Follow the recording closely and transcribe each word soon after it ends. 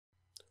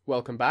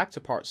Welcome back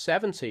to part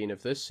 17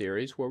 of this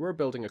series where we're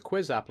building a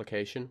quiz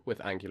application with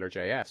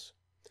AngularJS.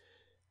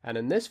 And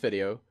in this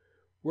video,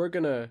 we're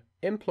going to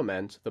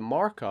implement the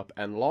markup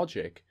and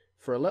logic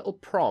for a little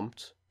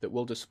prompt that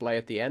we'll display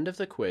at the end of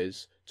the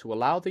quiz to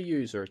allow the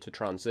user to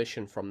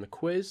transition from the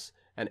quiz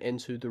and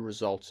into the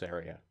results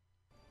area.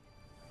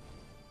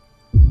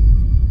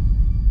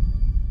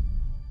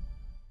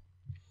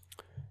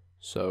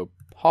 So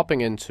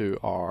hopping into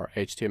our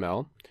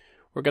HTML,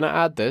 we're going to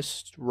add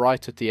this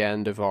right at the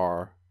end of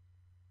our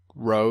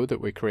row that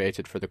we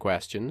created for the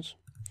questions,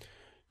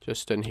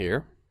 just in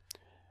here,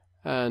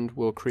 and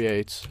we'll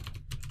create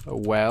a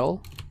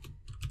well.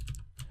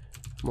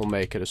 We'll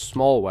make it a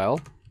small well,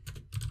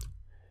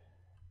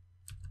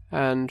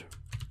 and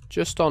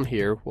just on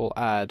here we'll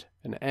add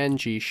an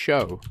ng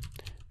show,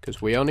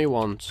 because we only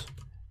want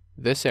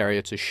this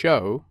area to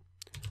show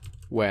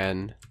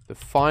when the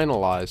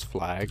finalize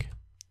flag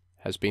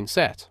has been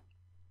set.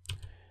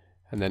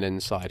 And then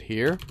inside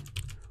here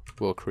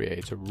we'll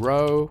create a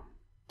row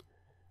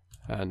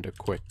and a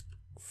quick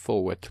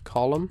full width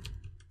column,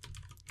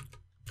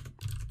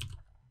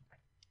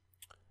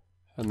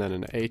 and then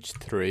an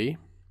h3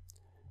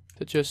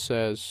 that just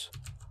says,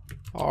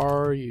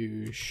 are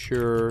you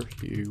sure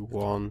you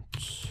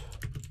want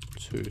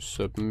to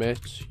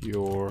submit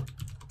your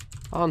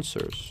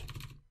answers?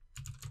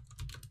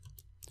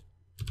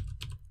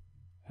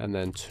 And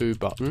then two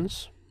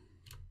buttons.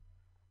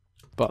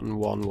 Button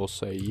 1 will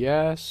say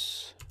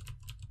yes.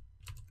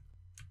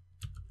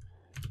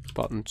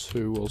 Button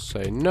 2 will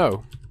say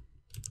no.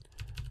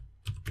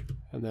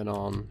 And then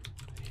on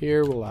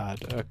here we'll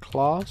add a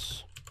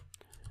class.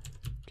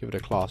 Give it a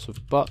class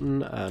of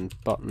button and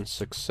button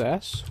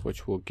success,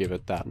 which will give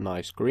it that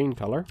nice green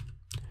color.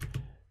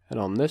 And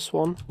on this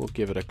one we'll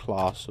give it a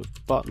class of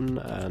button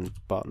and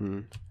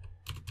button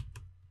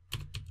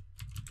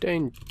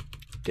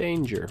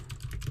danger.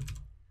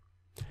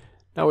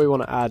 Now we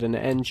want to add an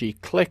ng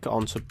click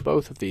onto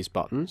both of these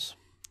buttons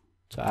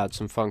to add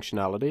some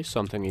functionality.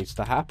 Something needs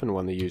to happen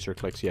when the user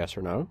clicks yes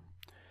or no.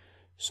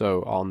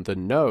 So on the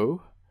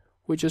no,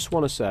 we just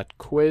want to set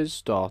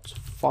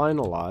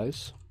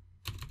quiz.finalize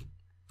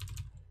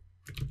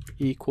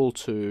equal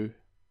to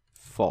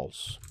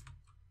false.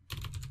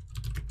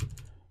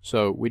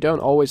 So we don't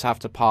always have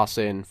to pass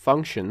in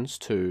functions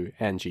to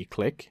ng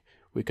click.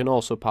 We can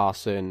also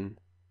pass in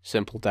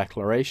simple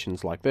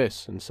declarations like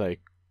this and say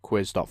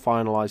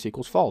quiz.finalize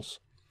equals false.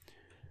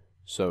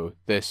 So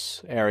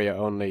this area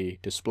only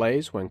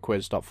displays when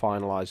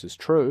quiz.finalize is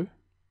true.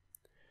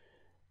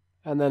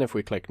 And then if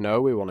we click no,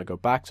 we want to go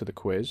back to the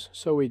quiz.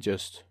 So we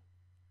just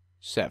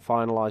set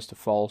finalize to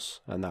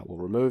false, and that will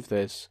remove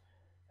this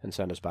and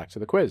send us back to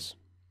the quiz.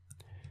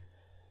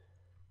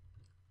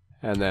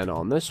 And then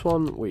on this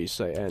one, we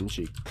say ng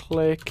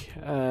click,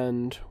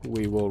 and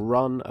we will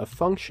run a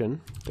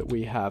function that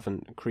we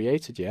haven't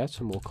created yet,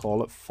 and we'll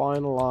call it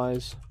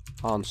finalize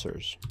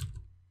answers.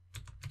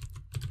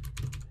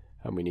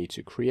 And we need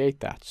to create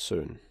that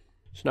soon.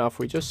 So now if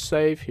we just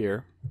save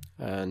here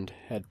and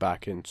head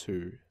back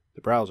into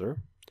the browser,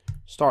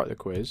 start the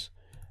quiz,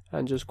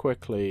 and just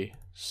quickly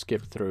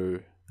skip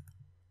through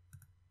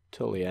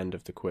till the end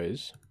of the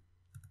quiz.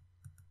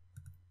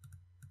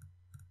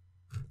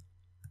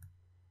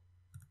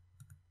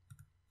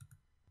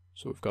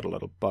 So we've got a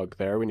little bug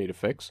there we need to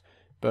fix.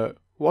 But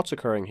what's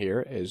occurring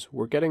here is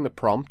we're getting the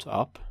prompt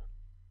up,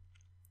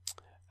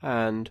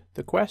 and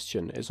the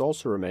question is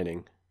also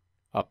remaining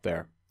up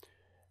there.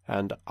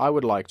 And I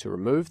would like to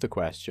remove the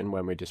question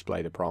when we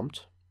display the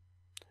prompt,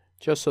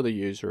 just so the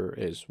user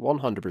is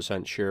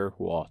 100% sure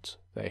what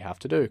they have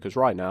to do, because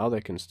right now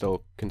they can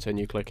still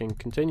continue clicking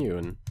continue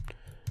and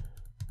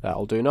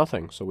that'll do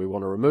nothing. So we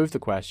want to remove the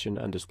question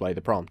and display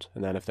the prompt.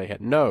 And then if they hit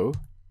no,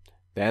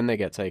 then they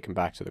get taken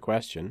back to the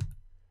question.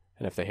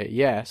 And if they hit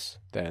yes,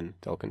 then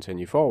they'll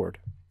continue forward.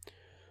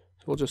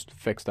 So we'll just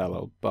fix that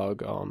little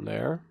bug on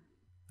there.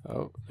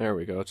 Oh, there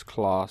we go. It's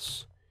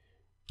class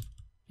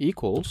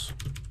equals.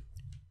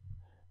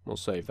 We'll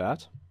save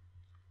that.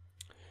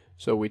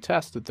 So we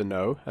tested the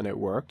no and it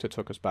worked. It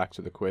took us back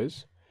to the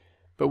quiz.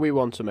 But we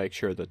want to make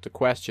sure that the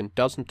question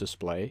doesn't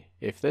display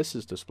if this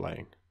is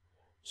displaying.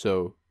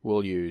 So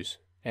we'll use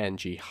ng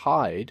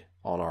hide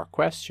on our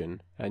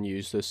question and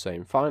use this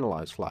same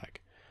finalize flag.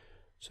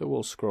 So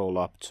we'll scroll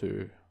up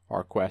to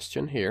our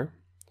question here.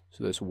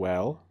 So this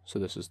well, so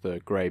this is the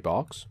gray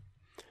box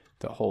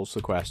that holds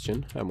the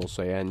question, and we'll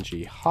say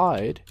ng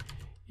hide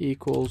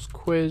equals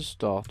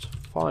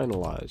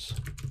quiz.finalize.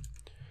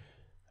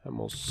 And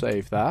we'll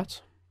save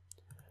that.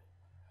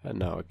 And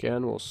now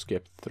again we'll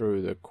skip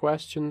through the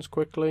questions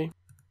quickly.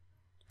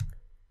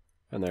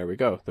 And there we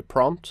go. The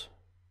prompt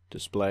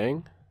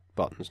displaying,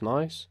 button's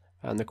nice,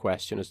 and the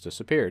question has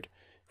disappeared.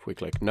 If we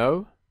click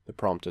no, the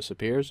prompt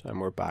disappears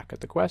and we're back at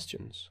the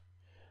questions.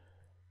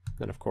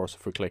 Then of course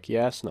if we click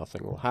yes,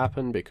 nothing will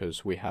happen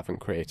because we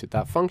haven't created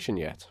that function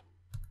yet.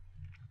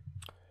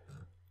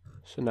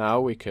 So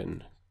now we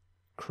can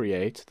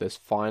create this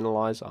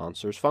finalize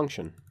answers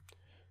function.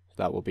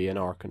 That will be in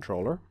our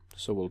controller.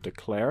 So we'll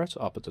declare it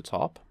up at the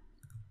top.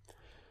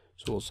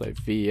 So we'll say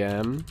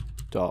VM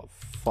dot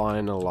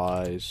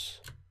finalize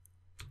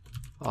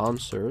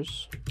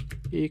answers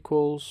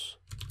equals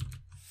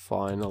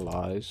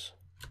finalize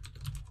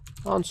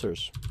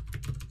answers.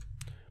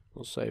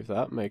 We'll save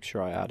that, make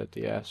sure I added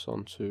the S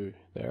onto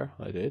there,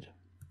 I did.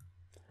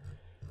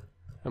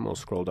 And we'll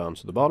scroll down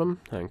to the bottom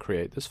and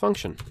create this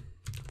function.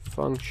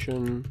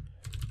 Function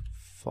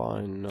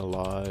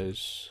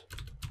finalize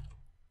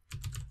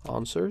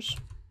answers.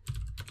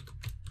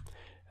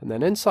 And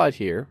then inside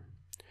here,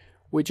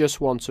 we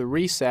just want to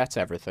reset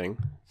everything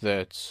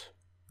that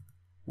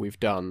we've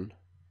done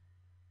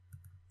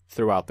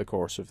throughout the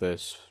course of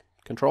this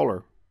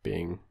controller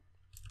being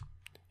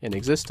in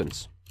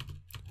existence.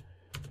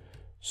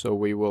 So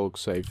we will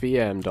say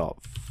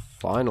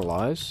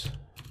vm.finalize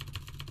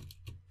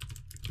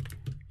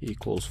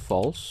equals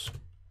false.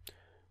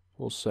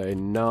 We'll say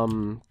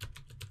num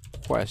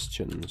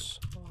questions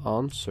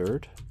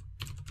answered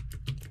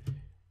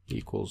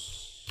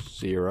equals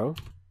 0.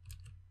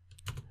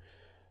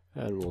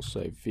 And we'll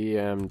say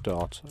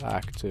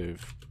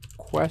vm.active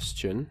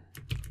question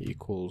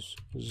equals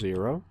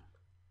 0.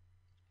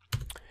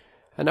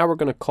 And now we're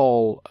going to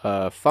call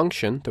a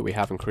function that we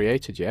haven't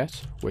created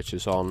yet, which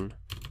is on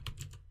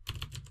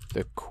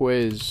the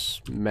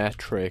quiz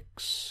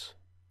metrics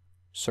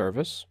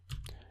service,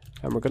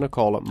 and we're going to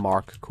call it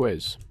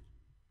markQuiz.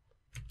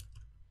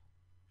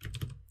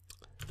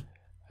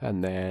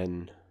 And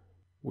then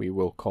we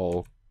will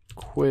call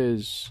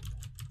quiz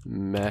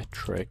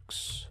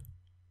metrics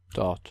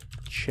dot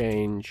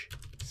change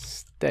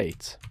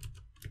state.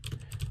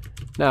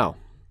 Now,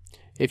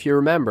 if you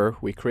remember,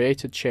 we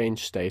created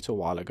change state a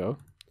while ago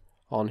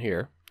on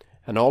here,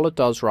 and all it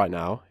does right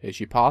now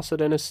is you pass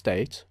it in a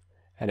state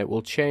and it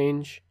will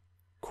change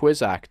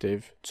quiz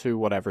active to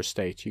whatever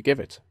state you give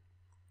it.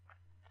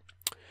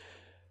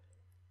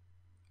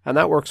 And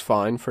that works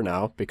fine for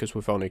now because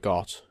we've only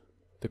got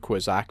the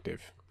quiz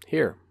active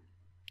here.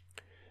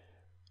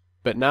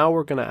 But now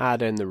we're going to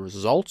add in the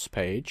results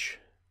page,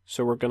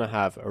 so we're going to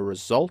have a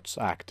results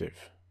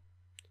active.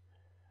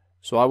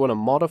 So I want to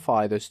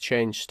modify this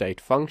change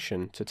state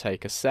function to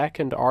take a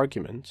second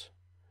argument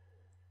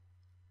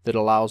that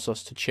allows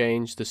us to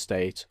change the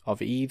state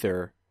of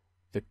either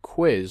the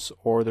quiz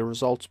or the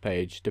results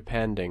page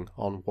depending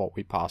on what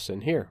we pass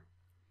in here.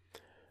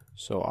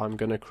 So I'm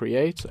going to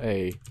create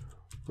a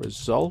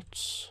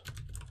results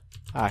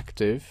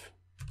active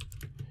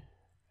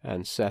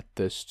and set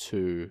this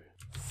to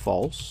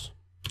false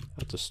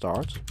at the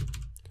start.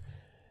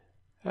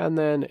 And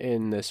then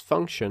in this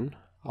function,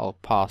 I'll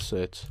pass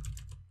it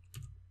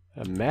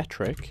a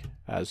metric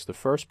as the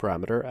first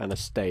parameter and a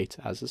state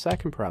as the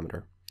second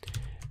parameter.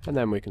 And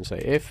then we can say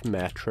if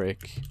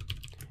metric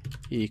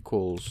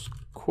equals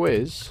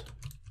quiz,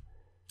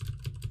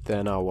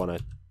 then I want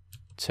to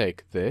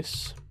take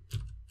this,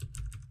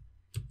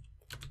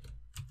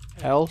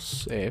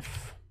 else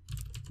if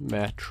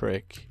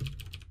metric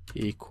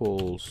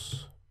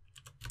equals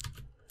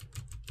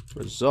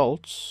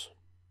results,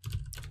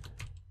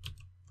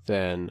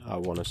 then I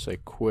want to say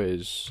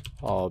quiz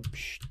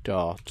obj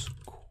dot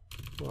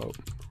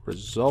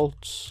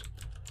results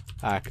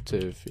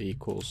active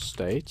equals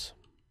state,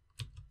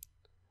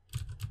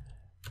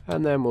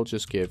 and then we'll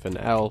just give an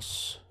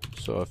else.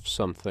 So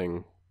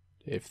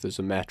if there's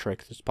a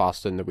metric that's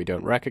passed in that we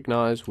don't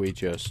recognize, we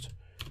just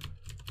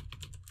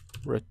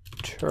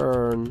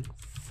return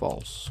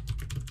false.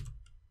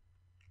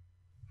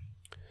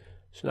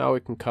 So now we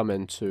can come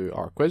into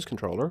our quiz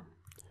controller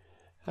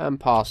and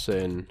pass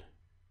in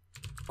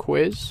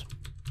quiz,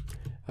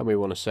 and we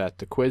want to set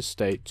the quiz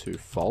state to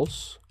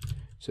false,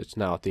 so it's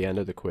now at the end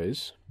of the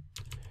quiz.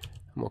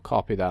 And we'll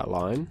copy that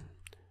line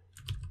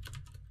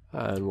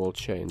and we'll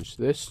change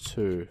this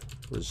to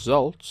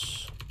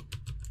results,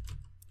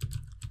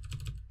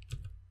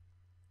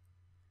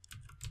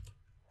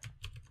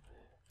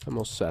 and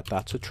we'll set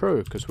that to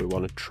true because we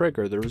want to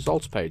trigger the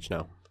results page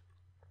now.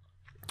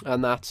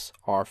 And that's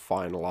our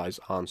finalize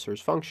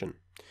answers function.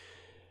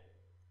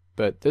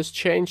 But this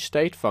change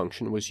state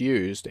function was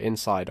used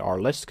inside our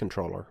list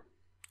controller,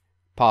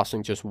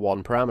 passing just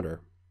one parameter.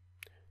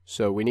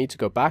 So we need to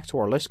go back to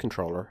our list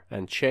controller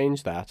and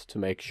change that to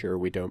make sure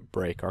we don't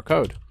break our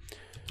code.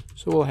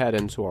 So we'll head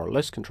into our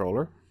list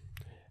controller,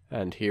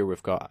 and here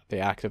we've got the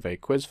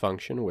activate quiz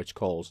function, which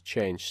calls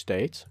change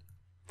state.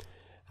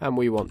 And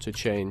we want to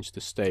change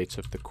the state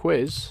of the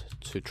quiz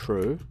to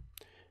true,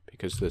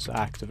 because this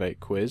activate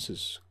quiz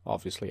is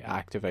obviously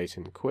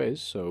activating the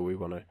quiz, so we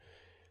want to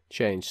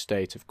change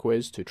state of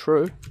quiz to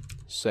true.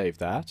 Save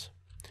that.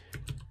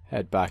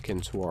 Head back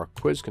into our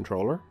quiz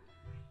controller.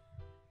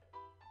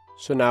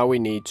 So now we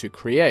need to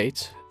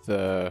create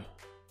the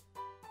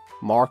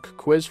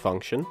markQuiz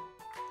function,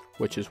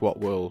 which is what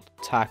we'll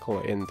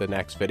tackle in the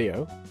next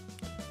video.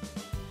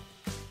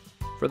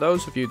 For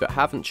those of you that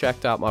haven't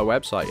checked out my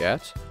website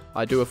yet,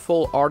 I do a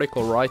full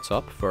article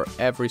write-up for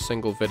every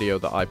single video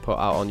that I put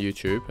out on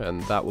YouTube,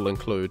 and that will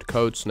include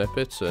code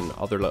snippets and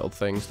other little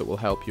things that will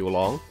help you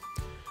along.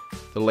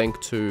 The link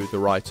to the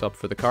write-up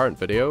for the current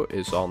video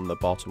is on the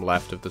bottom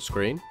left of the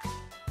screen.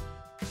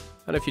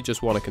 And if you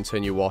just want to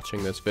continue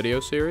watching this video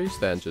series,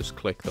 then just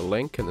click the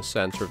link in the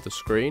center of the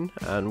screen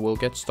and we'll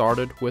get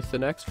started with the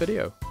next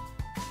video.